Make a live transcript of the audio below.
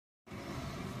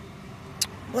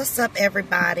What's up,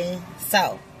 everybody?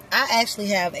 So, I actually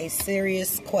have a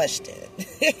serious question.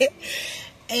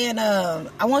 And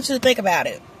I want you to think about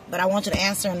it, but I want you to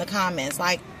answer in the comments.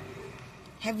 Like,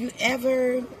 have you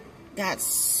ever got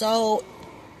so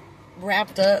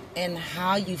wrapped up in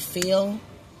how you feel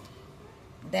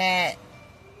that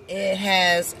it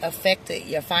has affected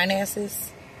your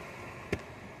finances?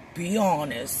 Be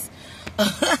honest.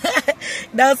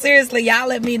 No, seriously, y'all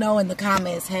let me know in the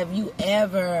comments. Have you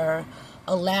ever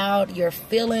allowed your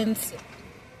feelings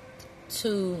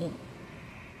to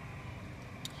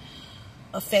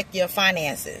affect your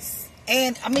finances?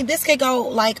 And I mean, this could go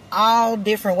like all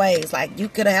different ways. Like, you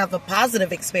could have a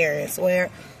positive experience where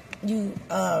you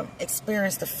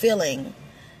experienced a feeling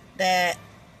that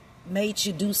made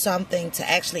you do something to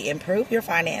actually improve your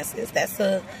finances. That's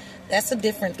a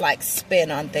different like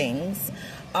spin on things.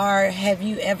 Or have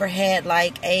you ever had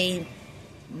like a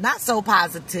not so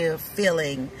positive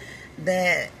feeling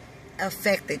that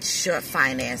affected your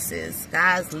finances?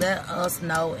 Guys, let us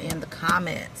know in the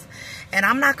comments. And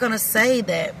I'm not going to say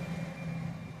that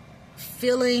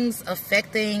feelings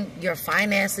affecting your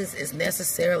finances is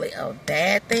necessarily a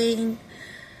bad thing,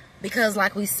 because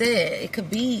like we said, it could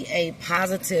be a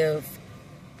positive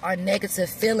or negative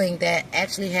feeling that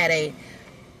actually had a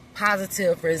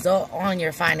positive result on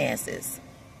your finances.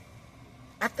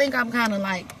 I think I'm kind of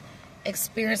like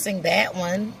experiencing that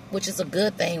one, which is a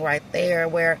good thing right there,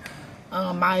 where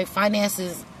my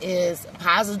finances is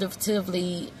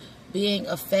positively being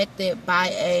affected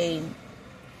by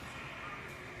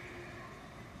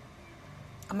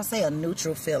I'm gonna say a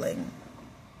neutral feeling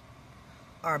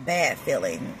or a bad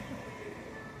feeling.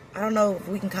 I don't know if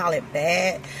we can call it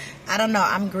bad. I don't know.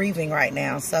 I'm grieving right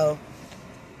now, so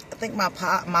I think my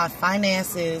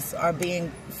finances are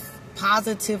being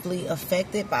positively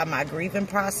affected by my grieving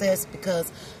process,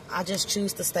 because I just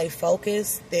choose to stay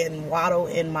focused than waddle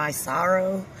in my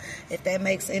sorrow, if that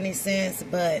makes any sense.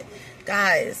 But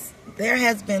guys, there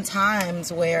has been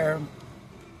times where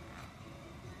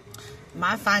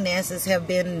my finances have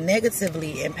been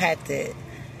negatively impacted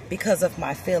because of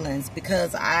my feelings,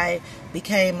 because I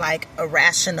became like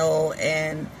irrational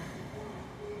and,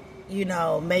 you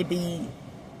know, maybe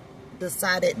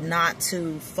decided not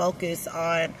to focus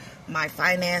on my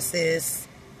finances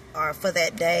or for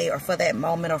that day or for that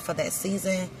moment or for that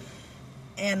season.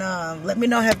 And let me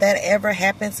know, have that ever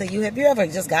happened to you? Have you ever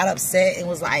just got upset and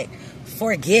was like,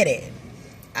 forget it,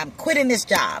 I'm quitting this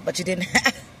job, but you didn't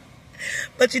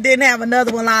have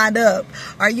another one lined up?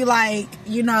 Are you like,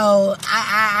 you know,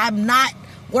 I'm not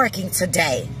working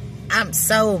today, I'm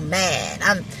so mad,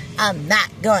 I'm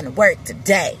not going to work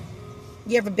today?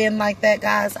 You ever been like that,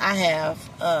 guys? I have.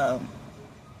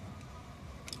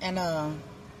 And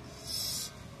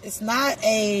it's not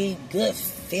a good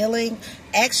feeling.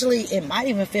 Actually, it might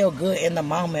even feel good in the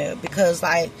moment, because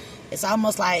like it's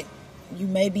almost like you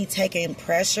may be taking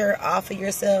pressure off of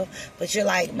yourself, but you're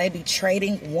like maybe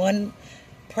trading one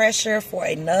pressure for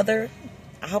another.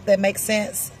 I hope that makes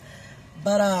sense.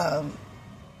 But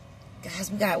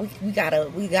guys, we got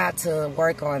to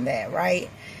work on that, right?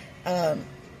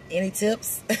 Any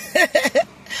tips?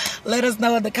 Let us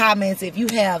know in the comments if you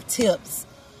have tips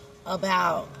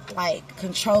about like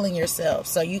controlling yourself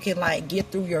so you can like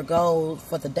get through your goals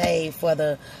for the day, for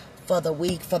the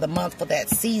week, for the month, for that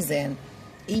season,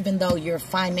 even though you're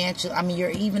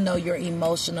even though you're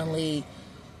emotionally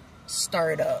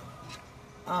stirred up.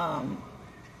 And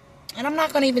I'm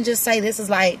not going to even just say this is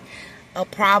like a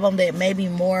problem that maybe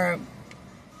more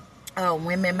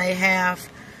women may have.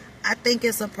 I think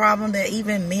it's a problem that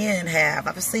even men have.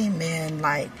 I've seen men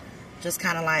like just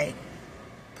kind of like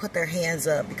put their hands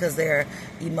up because they're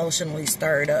emotionally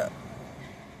stirred up.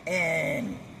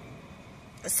 And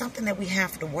it's something that we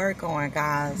have to work on,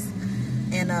 guys.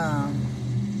 And I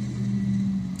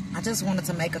just wanted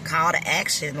to make a call to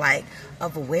action, like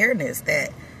of awareness,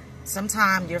 that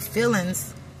sometimes your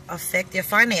feelings affect your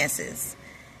finances,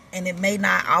 and it may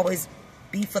not always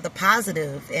be for the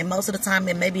positive, and most of the time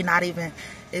it may be not even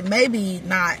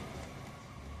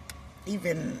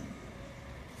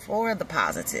for the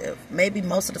positive. Maybe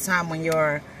most of the time when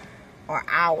or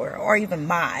even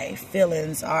my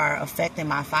feelings are affecting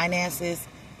my finances,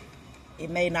 it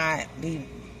may not be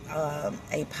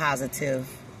a positive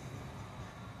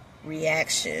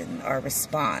reaction or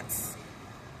response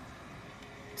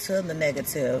to the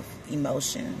negative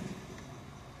emotion,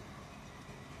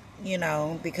 you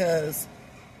know, because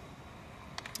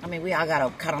I mean, we all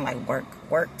gotta kind of like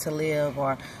work to live,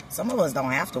 or some of us don't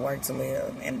have to work to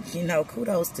live. And, you know,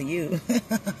 kudos to you.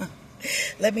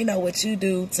 Let me know what you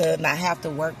do to not have to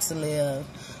work to live.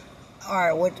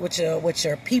 or what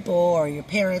your people or your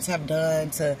parents have done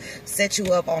to set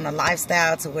you up on a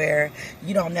lifestyle to where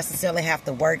you don't necessarily have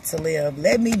to work to live,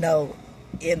 let me know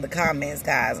in the comments,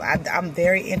 guys. I'm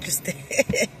very interested.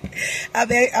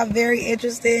 I'm very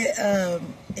interested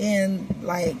in,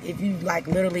 like, if you like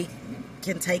literally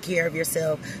can take care of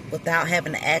yourself without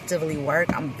having to actively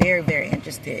work. I'm very, very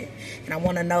interested, and I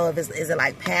want to know if is it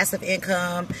like passive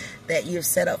income that you've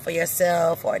set up for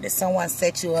yourself, or did someone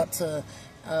set you up to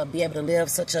be able to live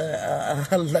such a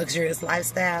luxurious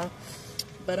lifestyle?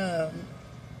 But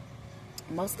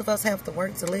most of us have to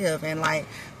work to live, and like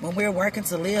when we're working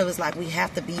to live, it's like we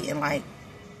have to be in, like,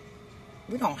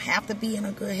 we don't have to be in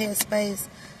a good headspace,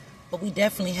 but we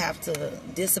definitely have to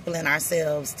discipline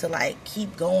ourselves to like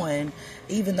keep going,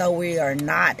 even though we are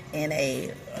not in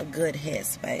a good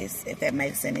headspace, if that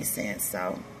makes any sense.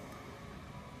 So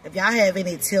if y'all have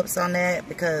any tips on that,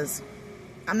 because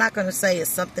I'm not going to say it's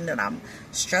something that I'm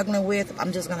struggling with.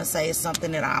 I'm just going to say it's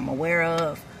something that I'm aware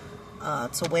of,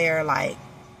 to where like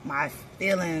my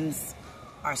feelings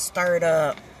are stirred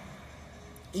up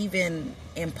even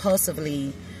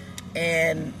impulsively,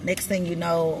 and next thing you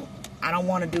know, I don't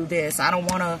want to do this. I don't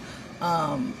want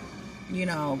to, you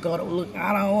know, go to look.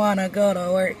 I don't want to go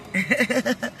to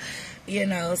work. You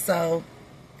know, so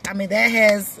I mean that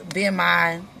has been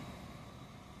my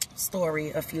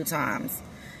story a few times,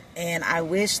 and I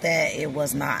wish that it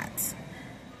was not.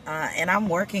 And I'm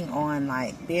working on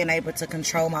like being able to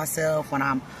control myself when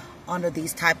I'm under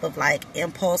these type of like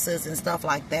impulses and stuff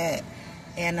like that.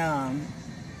 And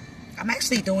I'm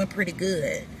actually doing pretty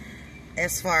good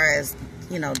as far as,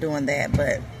 you know, doing that.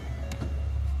 But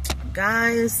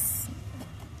guys,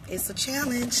 it's a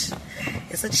challenge.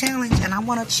 It's a challenge, and I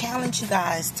want to challenge you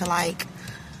guys to like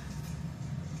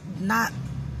not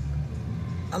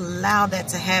allow that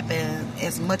to happen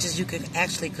as much as you can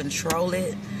actually control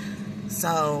it.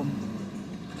 So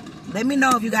let me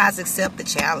know if you guys accept the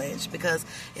challenge, because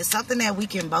it's something that we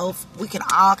can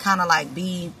all kind of like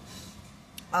be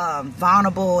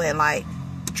vulnerable and like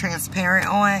transparent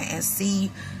on, and see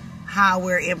how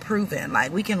we're improving.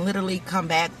 Like we can literally come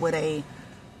back with a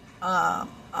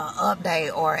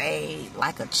update or a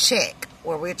check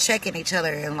where we're checking each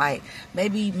other, and like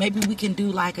maybe we can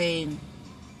do like a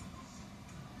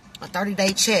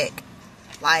 30-day check,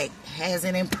 like has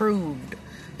it improved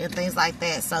and things like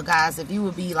that. So guys, if you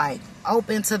would be like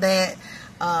open to that,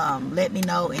 let me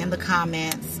know in the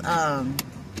comments.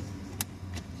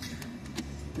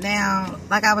 Now,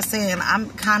 like I was saying, I'm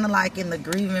kind of like in the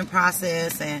grieving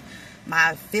process, and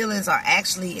my feelings are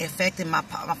actually affecting my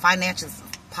finances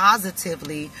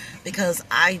positively, because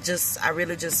I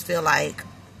really just feel like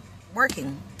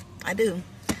working. I do.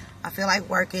 I feel like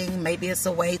working. Maybe it's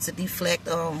a way to deflect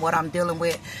on what I'm dealing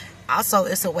with. Also,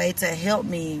 it's a way to help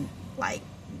me like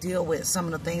deal with some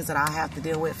of the things that I have to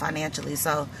deal with financially.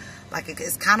 So like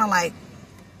it's kind of like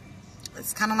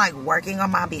working on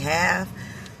my behalf,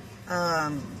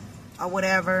 or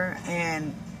whatever.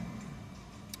 And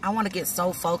I want to get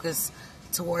so focused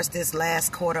towards this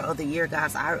last quarter of the year,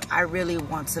 guys. I really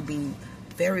want to be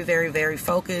very, very, very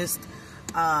focused.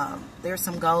 There's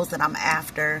some goals that I'm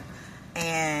after,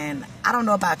 and I don't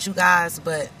know about you guys,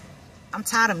 but I'm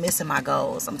tired of missing my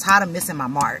goals. I'm tired of missing my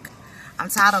mark. I'm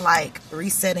tired of like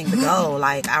resetting the goal.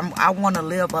 Like I want to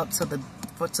live up to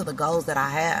the goals that I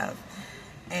have,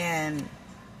 and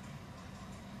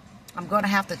I'm going to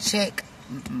have to check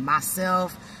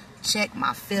myself, check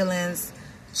my feelings,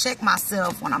 check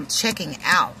myself when I'm checking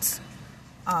out,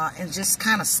 and just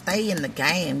kind of stay in the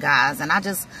game, guys. And I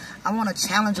want to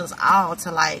challenge us all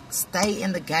to like stay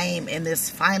in the game in this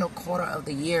final quarter of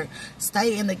the year.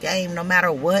 Stay in the game no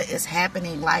matter what is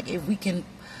happening. Like if we can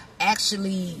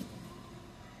actually,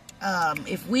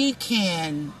 if we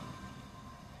can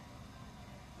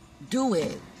do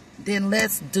it, then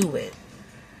let's do it.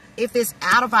 If it's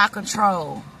out of our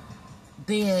control,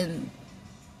 then,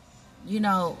 you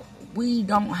know, we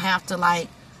don't have to like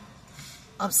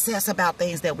obsess about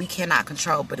things that we cannot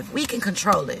control. But if we can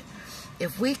control it,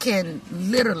 if we can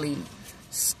literally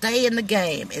stay in the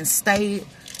game and stay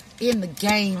in the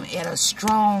game at a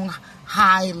strong,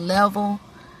 high level,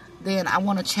 then I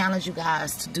want to challenge you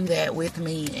guys to do that with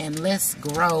me, and let's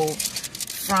grow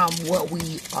from what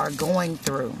we are going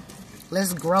through.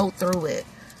 Let's grow through it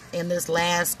in this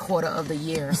last quarter of the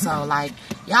year. So like,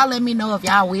 y'all let me know if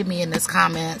y'all with me in this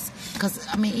comments, because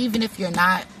I mean, even if you're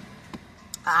not,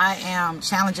 I am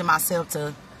challenging myself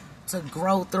to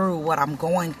grow through what I'm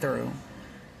going through.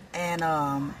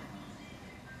 And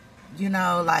you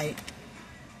know, like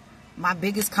my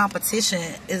biggest competition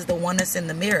is the one that's in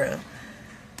the mirror,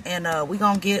 and we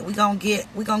gonna get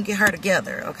her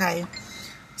together, okay?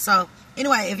 So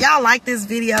Anyway, if y'all like this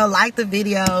video, like the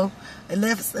video. It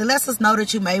lets us know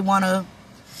that you may want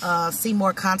to see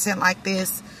more content like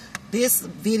this. This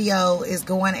video is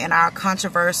going in our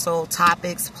controversial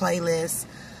topics playlist.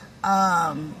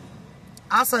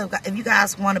 Also, if you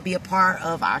guys want to be a part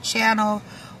of our channel,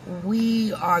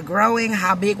 we are growing.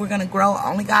 How big we're going to grow,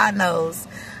 only God knows.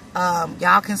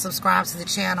 Y'all can subscribe to the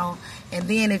channel. And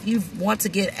then if you want to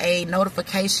get a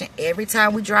notification every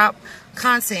time we drop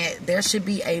content, there should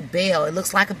be a bell. It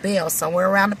looks like a bell somewhere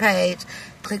around the page.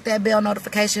 Click that bell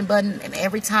notification button, and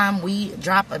every time we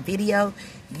drop a video,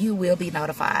 you will be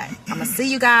notified. I'm going to see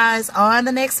you guys on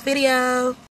the next video.